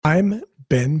I'm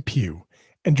Ben Pugh,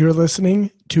 and you're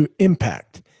listening to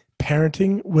Impact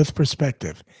Parenting with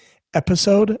Perspective,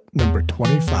 episode number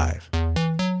 25.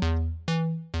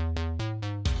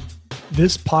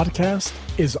 This podcast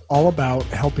is all about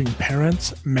helping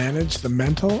parents manage the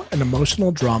mental and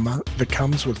emotional drama that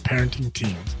comes with parenting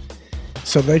teens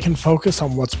so they can focus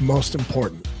on what's most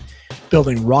important,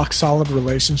 building rock-solid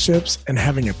relationships and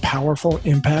having a powerful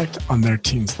impact on their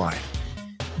teen's life.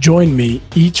 Join me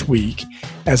each week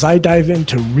as I dive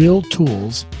into real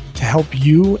tools to help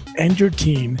you and your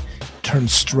teen turn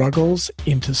struggles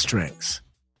into strengths.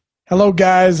 Hello,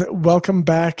 guys. Welcome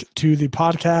back to the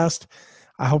podcast.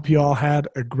 I hope you all had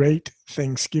a great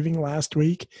Thanksgiving last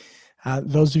week.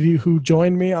 Those of you who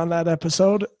joined me on that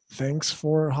episode, thanks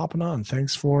for hopping on.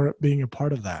 Thanks for being a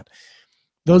part of that.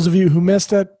 Those of you who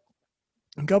missed it,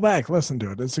 go back, listen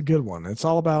to it. It's a good one. It's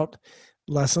all about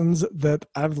lessons that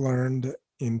I've learned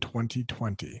in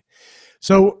 2020.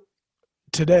 So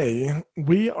today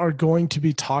we are going to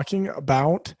be talking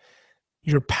about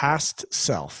your past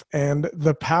self and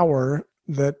the power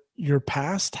that your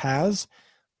past has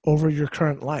over your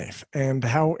current life, and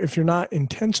how if you're not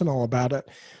intentional about it,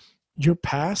 your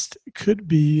past could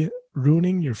be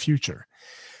ruining your future.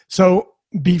 So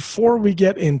before we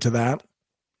get into that,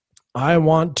 I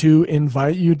want to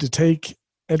invite you to take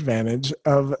advantage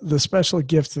of the special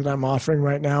gift that I'm offering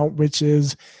right now, which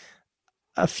is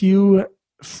a few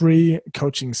free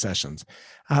coaching sessions.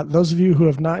 Those of you who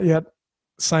have not yet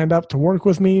signed up to work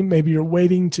with me, maybe you're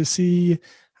waiting to see,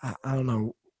 I don't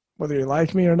know, whether you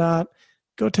like me or not,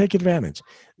 go take advantage.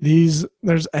 There's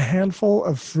a handful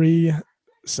of free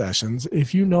sessions.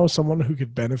 If you know someone who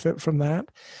could benefit from that,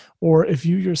 or if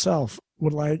you yourself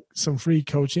would like some free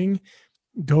coaching,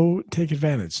 go take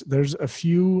advantage. There's a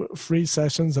few free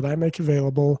sessions that I make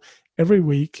available every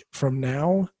week from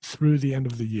now through the end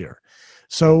of the year.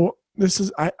 So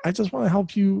I just want to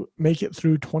help you make it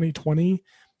through 2020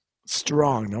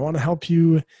 strong. I want to help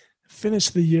you finish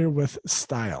the year with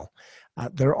style.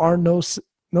 There are no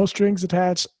strings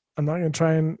attached. I'm not going to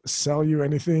try and sell you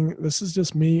anything. This is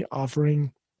just me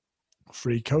offering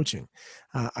free coaching.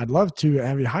 I'd love to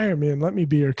have you hire me and let me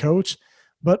be your coach,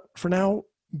 but for now,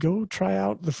 go try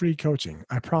out the free coaching.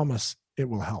 I promise it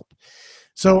will help.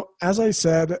 So as I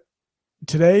said,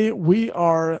 today we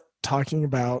are talking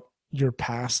about your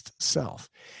past self.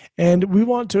 And we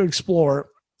want to explore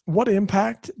what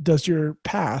impact does your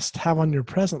past have on your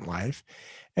present life,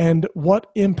 and what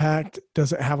impact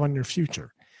does it have on your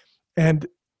future? And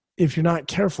if you're not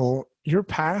careful, your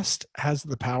past has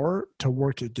the power to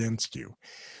work against you.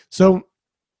 So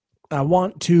I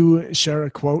want to share a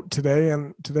quote today,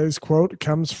 and today's quote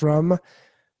comes from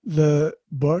the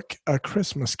book A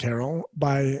Christmas Carol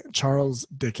by Charles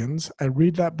Dickens. I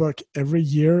read that book every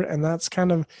year, and that's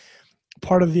kind of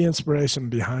part of the inspiration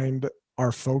behind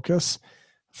our focus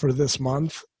for this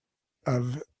month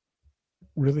of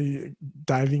really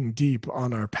diving deep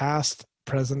on our past,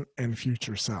 present, and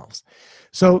future selves.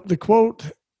 So the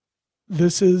quote,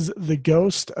 this is the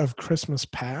ghost of Christmas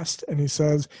past, and he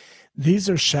says, "These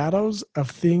are shadows of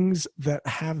things that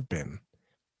have been.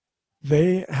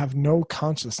 They have no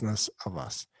consciousness of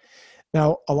us."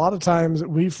 Now, a lot of times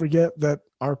we forget that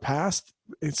our past,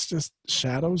 it's just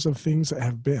shadows of things that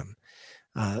have been.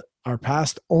 Our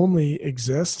past only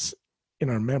exists in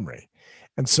our memory.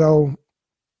 And so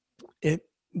it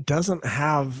doesn't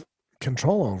have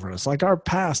control over us. Like, our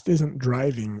past isn't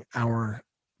driving our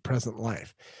present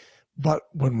life. But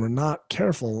when we're not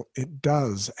careful, it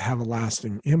does have a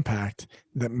lasting impact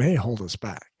that may hold us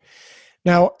back.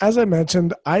 Now, as I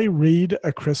mentioned, I read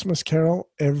A Christmas Carol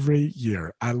every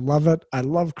year. I love it. I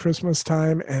love Christmas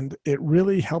time, and it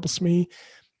really helps me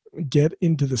get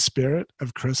into the spirit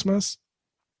of Christmas.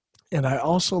 And I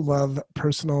also love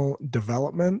personal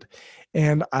development,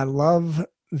 and I love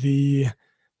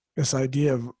this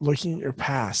idea of looking at your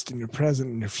past and your present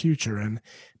and your future and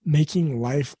making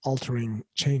life-altering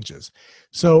changes.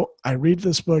 So I read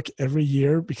this book every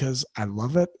year because I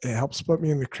love it. It helps put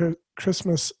me in the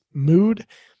Christmas mood,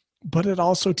 but it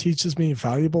also teaches me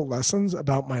valuable lessons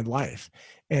about my life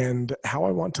and how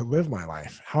I want to live my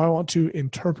life, how I want to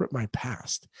interpret my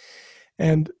past.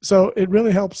 And so it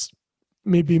really helps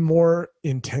me be more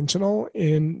intentional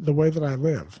in the way that I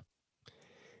live.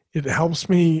 It helps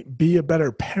me be a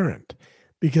better parent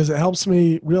because it helps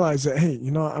me realize that, hey,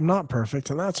 I'm not perfect,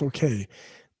 and that's okay,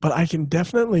 but I can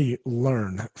definitely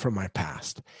learn from my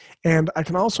past. And I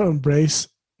can also embrace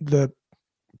the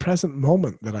present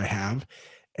moment that I have,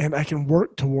 and I can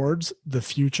work towards the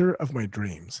future of my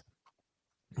dreams.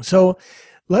 So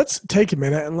let's take a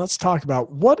minute and let's talk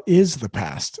about, what is the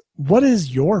past? What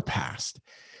is your past?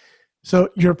 So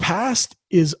your past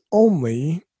is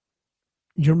only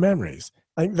your memories.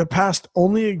 Like the past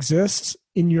only exists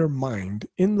in your mind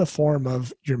in the form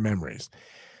of your memories.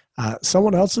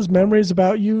 Someone else's memories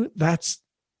about you, that's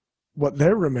what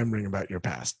they're remembering about your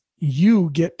past. You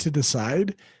get to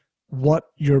decide what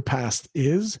your past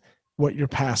is, what your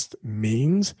past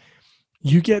means.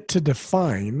 You get to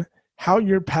define how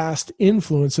your past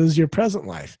influences your present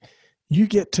life. You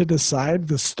get to decide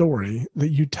the story that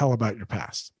you tell about your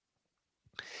past.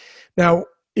 Now,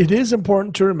 it is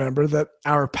important to remember that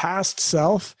our past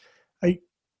self,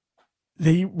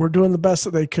 they were doing the best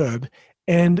that they could,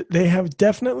 and they have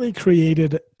definitely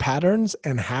created patterns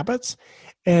and habits,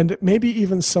 and maybe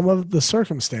even some of the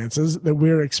circumstances that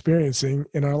we're experiencing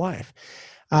in our life.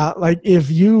 Like if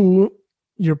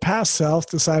your past self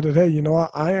decided, hey, you know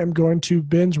what, I am going to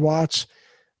binge watch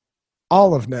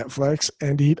all of Netflix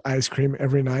and eat ice cream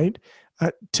every night.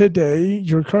 Today,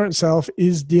 your current self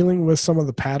is dealing with some of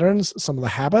the patterns, some of the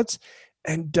habits,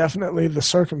 and definitely the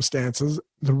circumstances,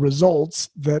 the results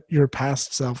that your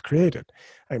past self created.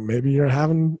 Like maybe you're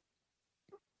having,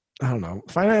 I don't know,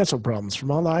 financial problems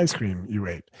from all the ice cream you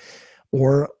ate.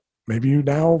 Or maybe you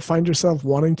now find yourself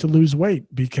wanting to lose weight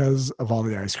because of all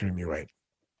the ice cream you ate.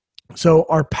 So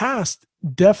our past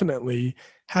definitely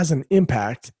has an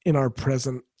impact in our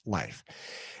present life.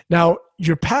 Now,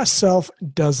 your past self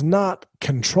does not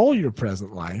control your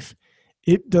present life.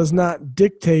 It does not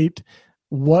dictate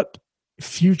what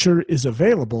future is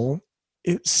available.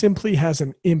 It simply has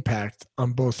an impact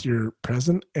on both your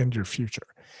present and your future.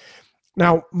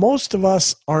 Now, most of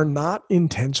us are not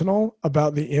intentional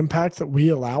about the impact that we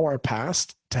allow our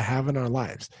past to have in our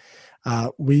lives.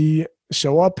 We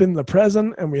show up in the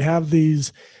present and we have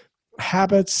these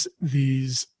habits,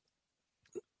 these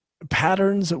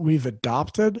patterns that we've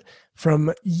adopted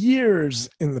from years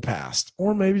in the past,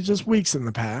 or maybe just weeks in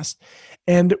the past.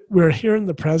 And we're here in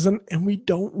the present and we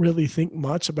don't really think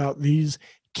much about these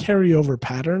carryover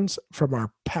patterns from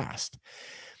our past.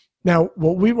 Now,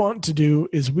 what we want to do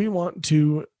is we want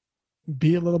to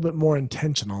be a little bit more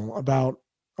intentional about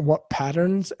what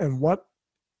patterns and what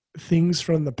things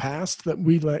from the past that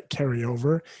we let carry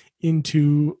over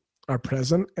into our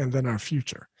present and then our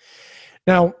future.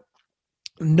 Now,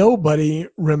 nobody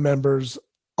remembers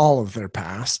all of their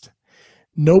past.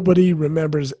 Nobody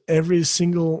remembers every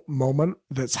single moment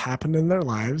that's happened in their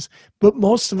lives, but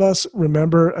most of us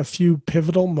remember a few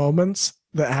pivotal moments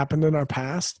that happened in our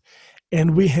past,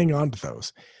 and we hang on to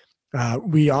those.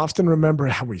 We often remember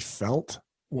how we felt,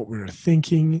 what we were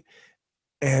thinking,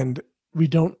 and we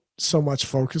don't so much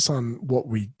focus on what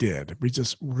we did. We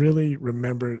just really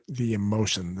remember the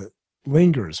emotion that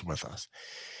lingers with us.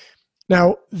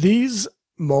 Now, these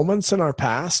moments in our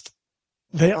past,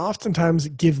 they oftentimes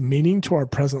give meaning to our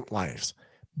present lives,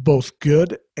 both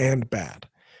good and bad.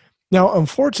 Now,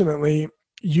 unfortunately,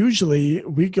 usually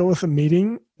we go with the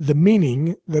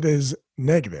meaning that is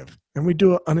negative, and we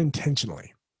do it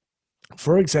unintentionally.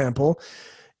 For example,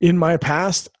 in my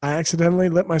past, I accidentally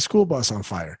lit my school bus on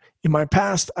fire. In my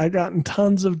past, I got in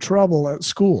tons of trouble at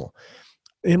school.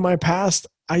 In my past,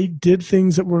 I did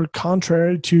things that were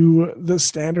contrary to the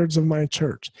standards of my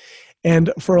church.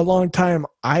 And for a long time,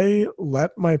 I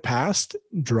let my past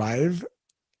drive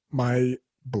my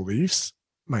beliefs,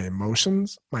 my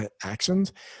emotions, my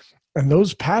actions. And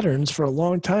those patterns for a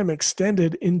long time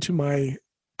extended into my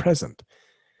present.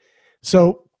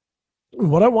 So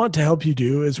what I want to help you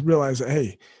do is realize that,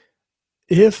 hey,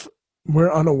 if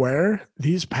we're unaware,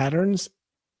 these patterns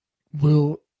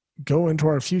will go into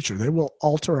our future. They will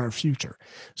alter our future.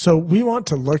 So we want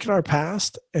to look at our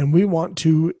past and we want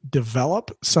to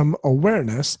develop some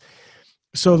awareness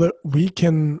so that we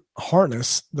can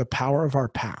harness the power of our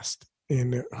past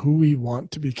in who we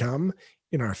want to become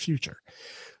in our future.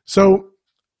 So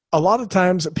a lot of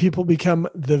times people become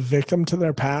the victim to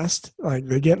their past. Like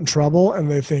they get in trouble and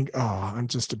they think, oh, I'm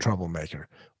just a troublemaker.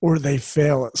 Or they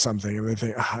fail at something and they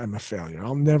think, oh, I'm a failure.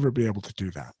 I'll never be able to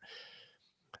do that.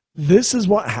 This is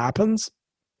what happens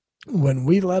when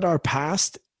we let our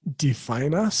past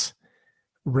define us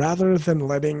rather than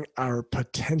letting our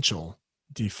potential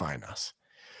define us.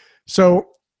 So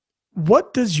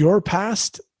what does your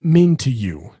past mean to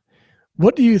you?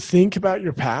 What do you think about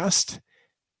your past?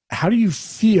 How do you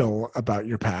feel about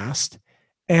your past?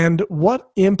 And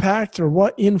what impact or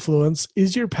what influence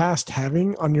is your past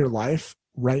having on your life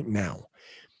right now?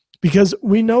 Because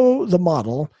we know the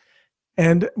model,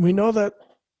 and we know that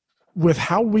with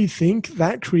how we think,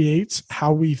 that creates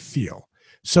how we feel.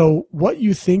 So what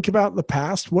you think about the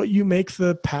past, what you make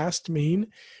the past mean,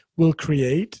 will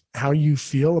create how you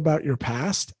feel about your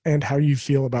past and how you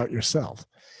feel about yourself.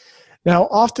 Now,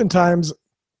 oftentimes,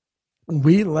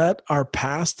 we let our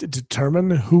past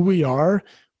determine who we are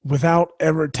without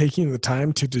ever taking the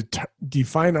time to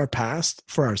define our past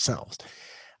for ourselves.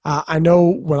 I know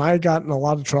when I got in a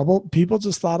lot of trouble, people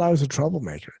just thought I was a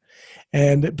troublemaker.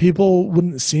 And people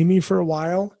wouldn't see me for a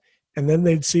while, and then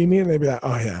they'd see me and they'd be like,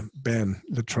 oh yeah, Ben,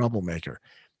 the troublemaker.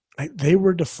 They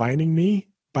were defining me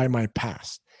by my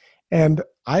past. And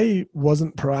I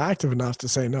wasn't proactive enough to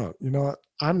say, no, you know what?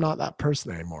 I'm not that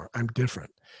person anymore. I'm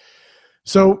different.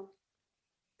 So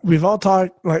we've all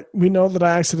talked, like, we know that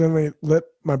I accidentally lit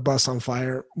my bus on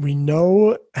fire. We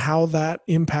know how that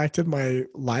impacted my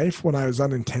life when I was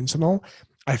unintentional.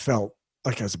 I felt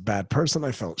like I was a bad person.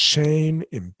 I felt shame,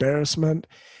 embarrassment,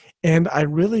 and I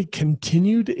really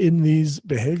continued in these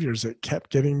behaviors that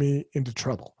kept getting me into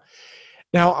trouble.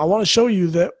 Now, I want to show you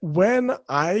that when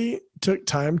I took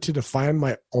time to define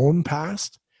my own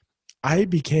past, I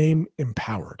became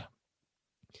empowered.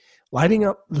 Lighting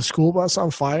up the school bus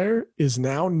on fire is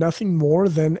now nothing more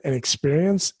than an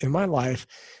experience in my life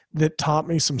that taught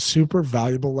me some super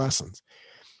valuable lessons.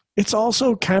 It's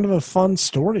also kind of a fun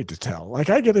story to tell. Like,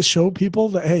 I get to show people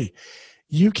that, hey,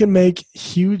 you can make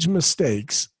huge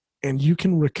mistakes and you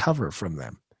can recover from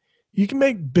them. You can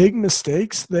make big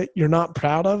mistakes that you're not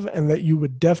proud of and that you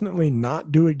would definitely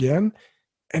not do again,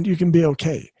 and you can be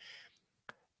okay.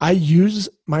 I use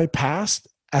my past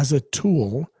as a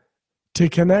tool to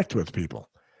connect with people.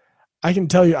 I can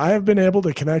tell you, I have been able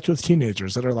to connect with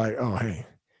teenagers that are like, oh, hey,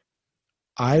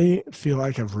 I feel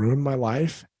like I've ruined my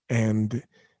life. And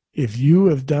if you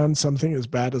have done something as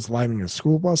bad as lighting a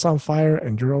school bus on fire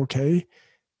and you're okay,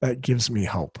 that gives me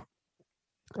hope.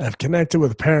 I've connected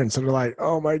with parents that are like,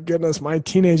 oh my goodness, my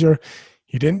teenager,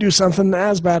 he didn't do something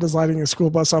as bad as lighting a school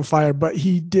bus on fire, but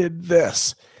he did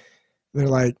this. They're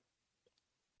like,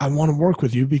 I want to work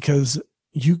with you because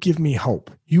you give me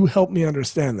hope. You help me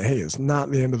understand that, hey, it's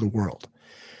not the end of the world.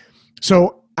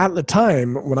 So at the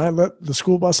time when I lit the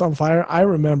school bus on fire, I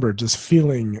remember just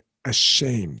feeling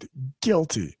ashamed,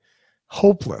 guilty,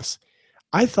 hopeless.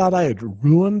 I thought I had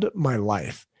ruined my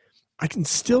life. I can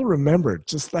still remember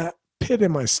just that pit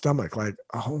in my stomach, like,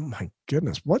 oh my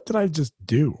goodness, what did I just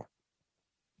do?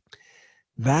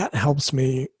 That helps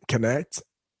me connect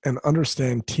and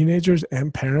understand teenagers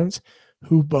and parents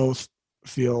who both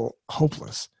feel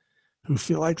hopeless, who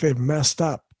feel like they've messed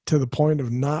up to the point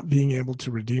of not being able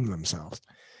to redeem themselves.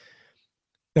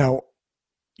 Now,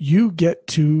 you get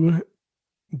to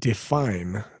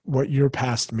define what your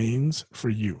past means for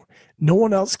you. No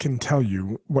one else can tell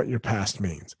you what your past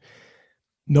means.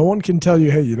 No one can tell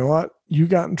you, hey, you know what? You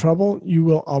got in trouble, you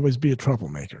will always be a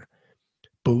troublemaker.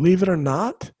 Believe it or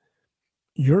not,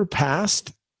 your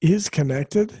past is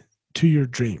connected to your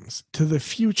dreams, to the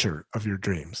future of your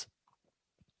dreams.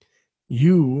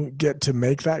 You get to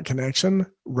make that connection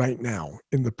right now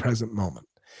in the present moment.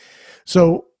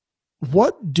 So,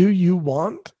 what do you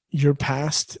want your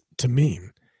past to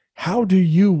mean? How do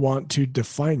you want to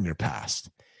define your past?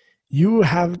 You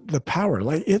have the power.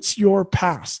 Like, it's your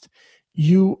past.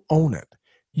 You own it.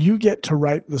 You get to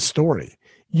write the story.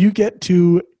 You get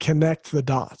to connect the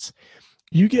dots.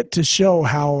 You get to show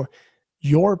how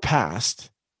your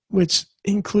past, which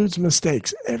includes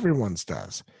mistakes, everyone's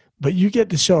does, but you get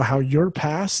to show how your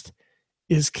past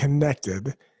is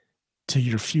connected to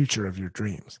your future of your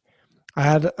dreams. I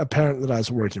had a parent that I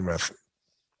was working with,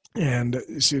 and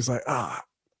she was like,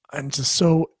 I'm just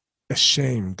so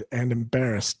ashamed and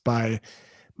embarrassed by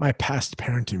my past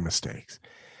parenting mistakes.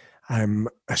 I'm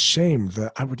ashamed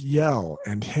that I would yell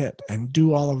and hit and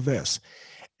do all of this.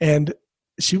 And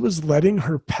she was letting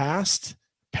her past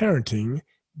parenting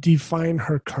define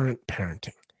her current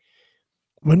parenting.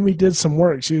 When we did some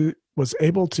work, she was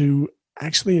able to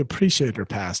actually appreciate her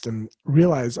past and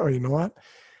realize, oh, you know what?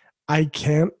 I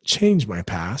can't change my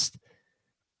past,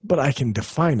 but I can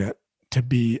define it to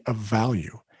be of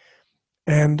value.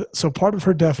 And so part of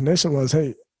her definition was,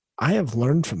 hey, I have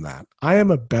learned from that. I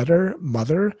am a better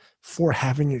mother for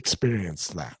having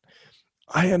experienced that.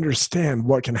 I understand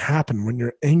what can happen when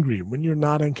you're angry, when you're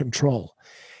not in control.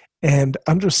 And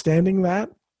understanding that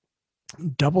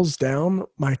doubles down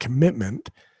my commitment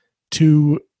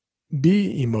to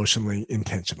be emotionally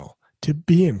intentional, to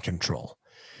be in control.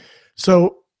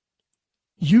 So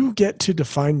you get to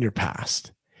define your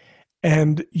past,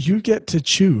 and you get to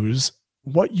choose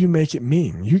what you make it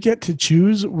mean. You get to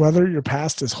choose whether your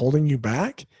past is holding you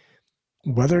back,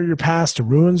 whether your past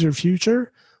ruins your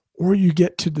future, or you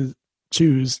get to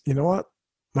choose, you know what?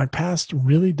 My past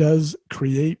really does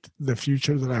create the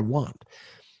future that I want.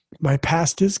 My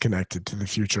past is connected to the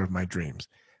future of my dreams.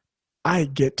 I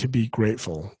get to be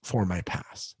grateful for my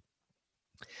past.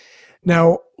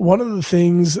 Now, one of the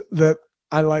things that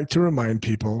I like to remind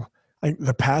people, Like,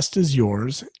 the past is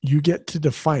yours. You get to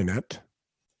define it,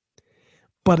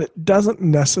 but it doesn't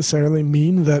necessarily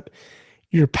mean that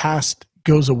your past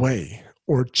goes away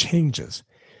or changes.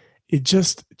 It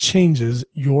just changes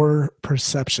your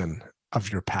perception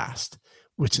of your past,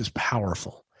 which is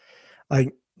powerful.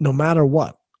 Like, no matter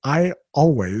what, I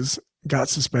always got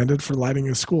suspended for lighting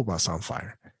a school bus on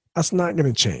fire. That's not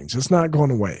going to change. It's not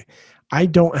going away. I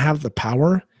don't have the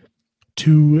power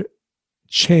to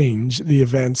change the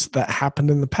events that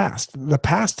happened in the past. The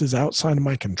past is outside of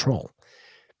my control,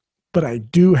 but I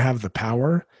do have the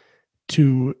power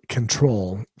to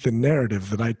control the narrative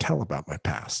that I tell about my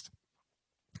past.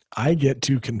 I get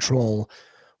to control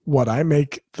what I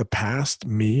make the past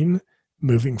mean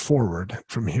moving forward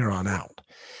from here on out.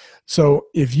 So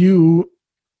if you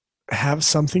have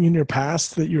something in your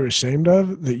past that you're ashamed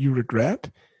of, that you regret,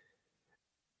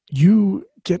 you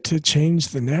get to change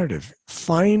the narrative.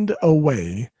 Find a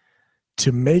way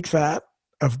to make that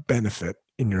of benefit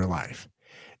in your life.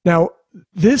 Now,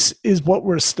 this is what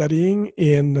we're studying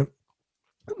in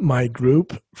my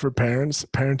group for parents,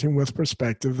 Parenting with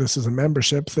Perspective. This is a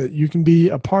membership that you can be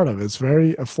a part of. It's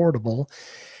very affordable.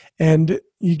 And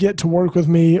you get to work with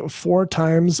me 4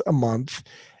 times a month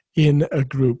in a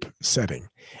group setting.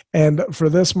 And for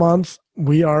this month,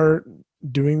 we are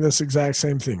doing this exact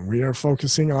same thing. We are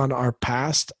focusing on our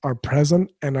past, our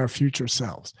present, and our future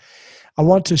selves. I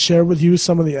want to share with you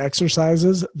some of the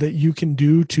exercises that you can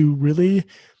do to really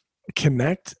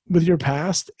connect with your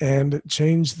past and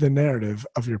change the narrative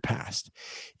of your past.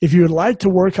 If you would like to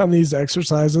work on these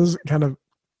exercises, kind of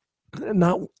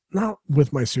not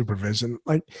with my supervision,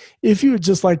 like if you would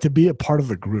just like to be a part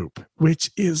of a group, which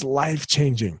is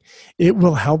life-changing, it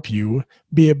will help you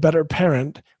be a better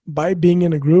parent by being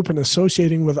in a group and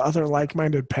associating with other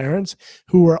like-minded parents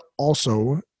who are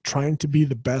also trying to be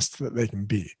the best that they can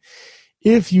be.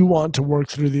 If you want to work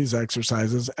through these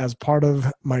exercises as part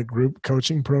of my group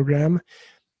coaching program,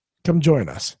 come join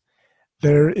us.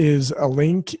 There is a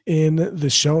link in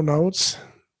the show notes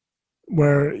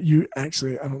where you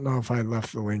actually, I don't know if I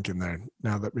left the link in there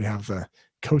now that we have the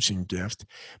coaching gift,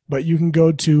 but you can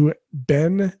go to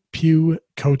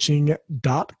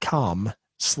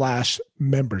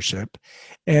benpughcoaching.com/membership,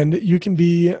 and you can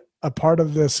be a part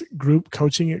of this group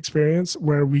coaching experience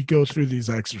where we go through these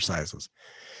exercises.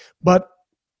 But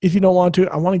if you don't want to,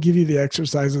 I want to give you the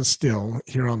exercises still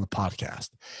here on the podcast.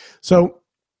 So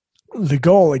the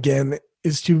goal, again,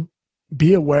 is to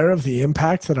be aware of the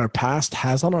impact that our past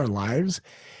has on our lives.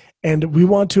 And we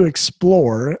want to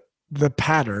explore the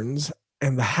patterns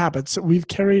and the habits that we've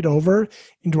carried over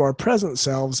into our present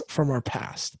selves from our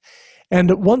past. And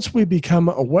once we become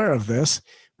aware of this,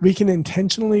 we can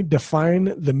intentionally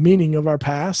define the meaning of our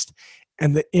past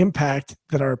and the impact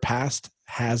that our past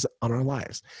has on our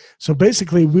lives. So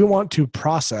basically, we want to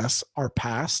process our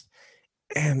past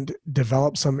and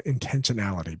develop some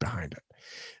intentionality behind it.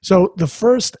 So the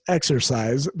first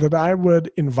exercise that I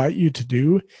would invite you to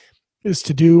do is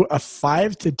to do a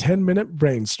 5 to 10 minute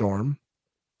brainstorm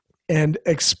and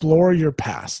explore your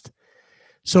past.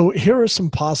 So here are some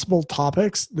possible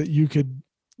topics that you could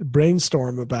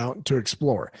brainstorm about to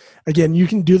explore. Again, you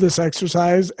can do this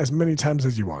exercise as many times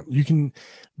as you want. You can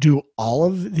do all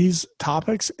of these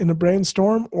topics in a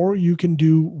brainstorm, or you can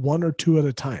do 1 or 2 at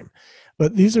a time.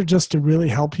 But these are just to really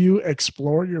help you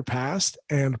explore your past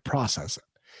and process it.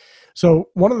 So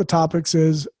one of the topics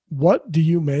is, what do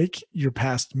you make your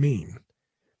past mean?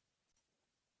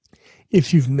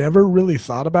 If you've never really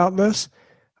thought about this,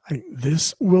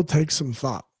 this will take some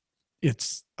thought.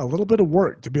 It's a little bit of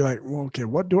work to be like, well, okay,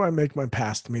 what do I make my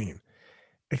past mean?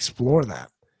 Explore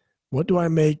that. What do I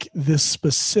make this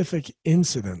specific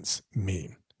incident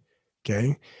mean?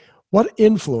 Okay. What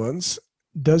influence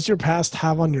does your past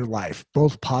have on your life,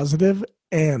 both positive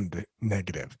and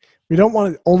negative? We don't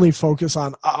want to only focus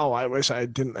on, oh, I wish I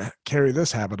didn't carry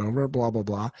this habit over, blah, blah,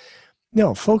 blah.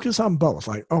 No, focus on both.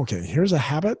 Like, okay, here's a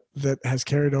habit that has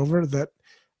carried over that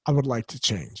I would like to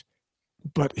change.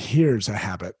 But here's a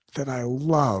habit that I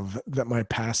love that my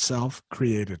past self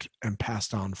created and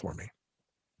passed on for me.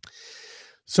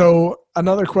 So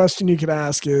another question you could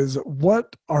ask is,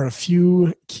 what are a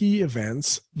few key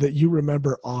events that you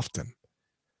remember often?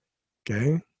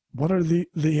 Okay. What are the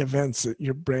events that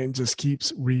your brain just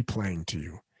keeps replaying to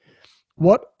you?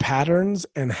 What patterns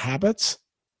and habits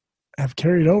have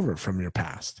carried over from your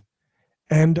past?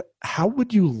 And how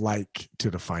would you like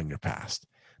to define your past?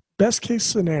 Best case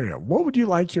scenario, what would you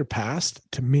like your past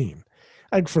to mean?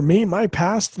 Like for me, my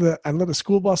past that I lit a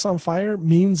school bus on fire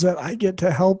means that I get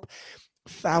to help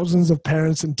thousands of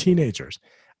parents and teenagers.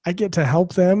 I get to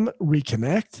help them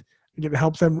reconnect. I get to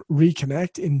help them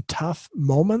reconnect in tough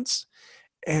moments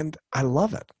And I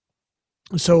love it.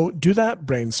 So do that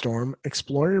brainstorm,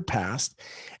 explore your past.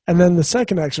 And then the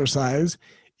second exercise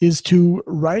is to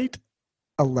write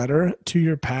a letter to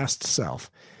your past self.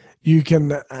 You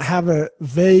can have a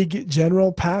vague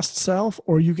general past self,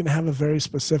 or you can have a very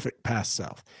specific past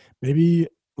self. Maybe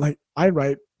like I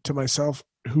write to myself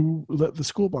who lit the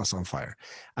school bus on fire.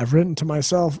 I've written to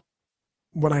myself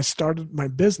when I started my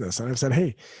business, and I've said,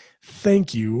 hey,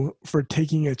 thank you for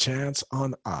taking a chance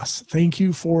on us. Thank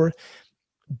you for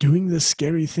doing this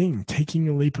scary thing, taking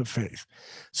a leap of faith.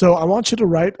 So I want you to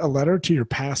write a letter to your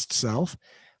past self.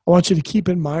 I want you to keep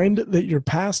in mind that your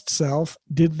past self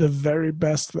did the very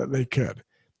best that they could.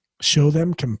 Show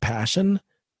them compassion,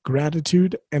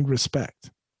 gratitude, and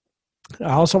respect.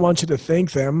 I also want you to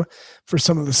thank them for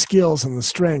some of the skills and the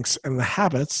strengths and the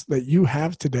habits that you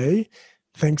have today,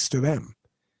 thanks to them.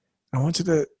 I want you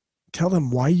to tell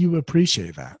them why you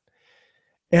appreciate that.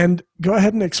 And go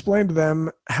ahead and explain to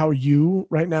them how you,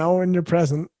 right now in your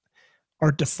present,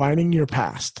 are defining your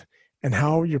past and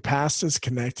how your past is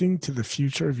connecting to the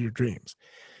future of your dreams.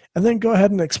 And then go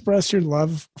ahead and express your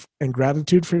love and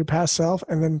gratitude for your past self,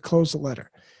 and then close the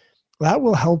letter. That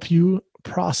will help you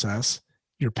process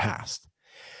your past.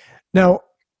 Now,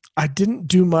 I didn't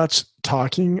do much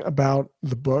talking about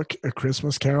the book, A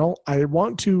Christmas Carol. I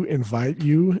want to invite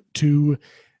you to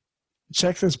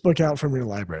check this book out from your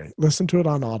library. Listen to it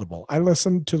on Audible. I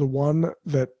listened to the one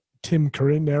that Tim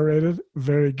Curry narrated.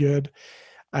 Very good.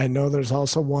 I know there's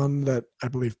also one that I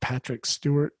believe Patrick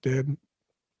Stewart did.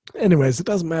 Anyways, it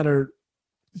doesn't matter.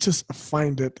 Just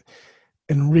find it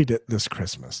and read it this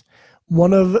Christmas.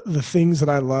 One of the things that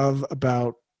I love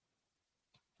about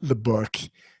the book,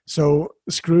 so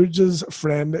Scrooge's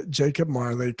friend Jacob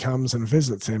Marley comes and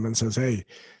visits him and says, hey,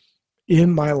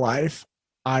 in my life,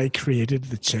 I created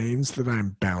the chains that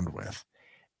I'm bound with.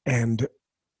 And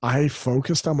I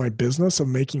focused on my business of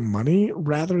making money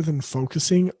rather than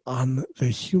focusing on the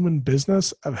human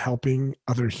business of helping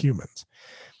other humans.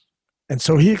 And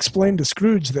so he explained to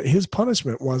Scrooge that his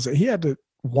punishment was that he had to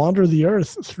wander the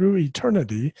earth through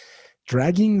eternity,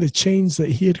 dragging the chains that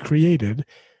he had created,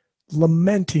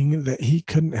 lamenting that he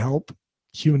couldn't help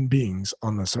human beings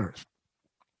on this earth.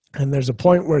 And there's a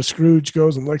point where Scrooge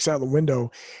goes and looks out the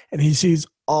window and he sees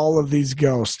all of these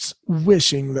ghosts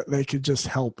wishing that they could just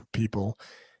help people,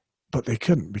 but they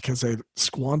couldn't because they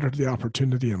squandered the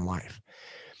opportunity in life.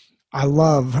 I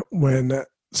love when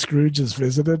Scrooge is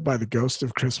visited by the ghost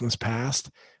of Christmas past,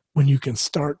 when you can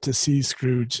start to see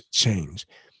Scrooge change.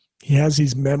 He has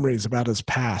these memories about his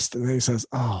past, and then he says,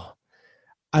 oh,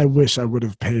 I wish I would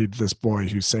have paid this boy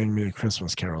who sang me A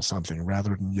Christmas Carol something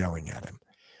rather than yelling at him.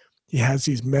 He has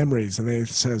these memories, and then he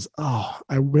says, oh,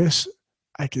 I wish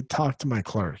I could talk to my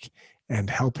clerk and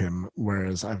help him,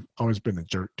 whereas I've always been a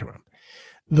jerk to him.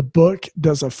 The book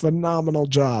does a phenomenal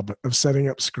job of setting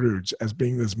up Scrooge as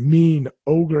being this mean,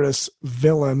 ogreous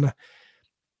villain,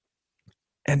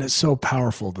 and it's so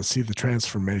powerful to see the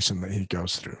transformation that he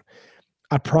goes through.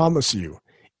 I promise you,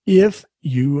 if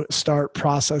you start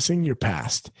processing your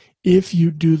past, if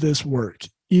you do this work,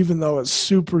 even though it's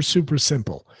super, super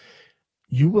simple,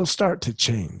 you will start to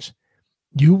change.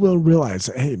 You will realize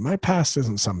that, hey, my past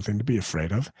isn't something to be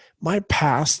afraid of. My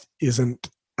past isn't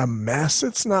a mess.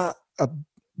 It's not a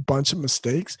bunch of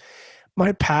mistakes.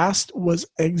 My past was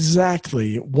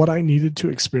exactly what I needed to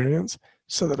experience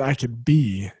so that I could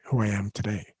be who I am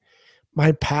today.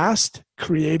 My past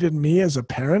created me as a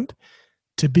parent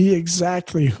to be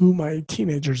exactly who my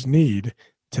teenagers need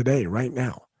today, right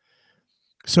now.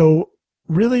 So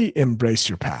really embrace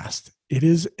your past. It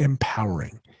is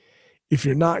empowering. If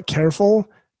you're not careful,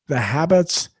 the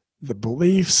habits, the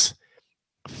beliefs,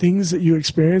 things that you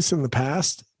experienced in the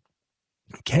past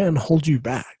can hold you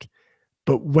back.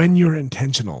 But when you're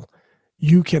intentional,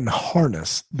 you can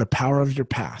harness the power of your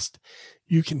past.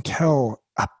 You can tell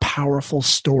a powerful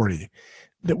story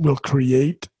that will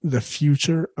create the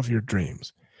future of your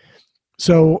dreams.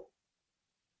 So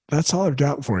that's all I've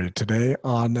got for you today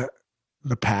on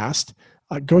the past.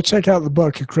 Go check out the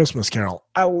book, A Christmas Carol.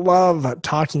 I love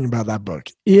talking about that book.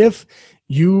 If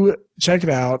you check it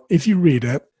out, if you read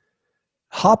it,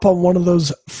 hop on one of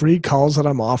those free calls that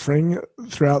I'm offering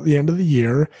throughout the end of the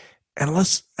year, and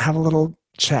let's have a little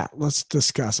chat. Let's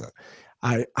discuss it.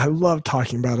 I love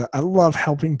talking about it. I love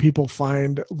helping people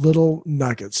find little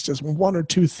nuggets, just one or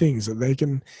two things that they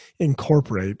can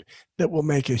incorporate that will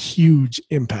make a huge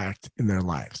impact in their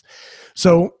lives.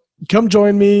 So come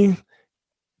join me.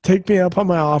 Take me up on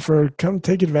my offer. Come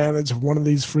take advantage of one of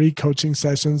these free coaching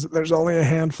sessions. There's only a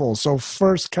handful. So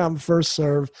first come, first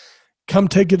serve. Come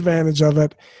take advantage of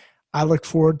it. I look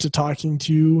forward to talking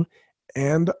to you,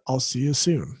 and I'll see you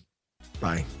soon.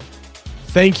 Bye.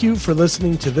 Thank you for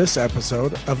listening to this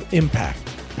episode of Impact,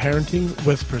 Parenting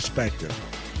with Perspective.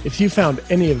 If you found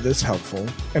any of this helpful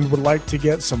and would like to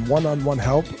get some one-on-one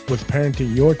help with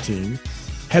parenting your teen,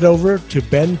 head over to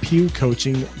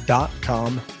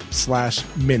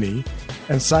benpughcoaching.com/mini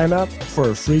and sign up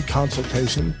for a free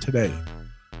consultation today.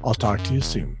 I'll talk to you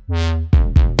soon.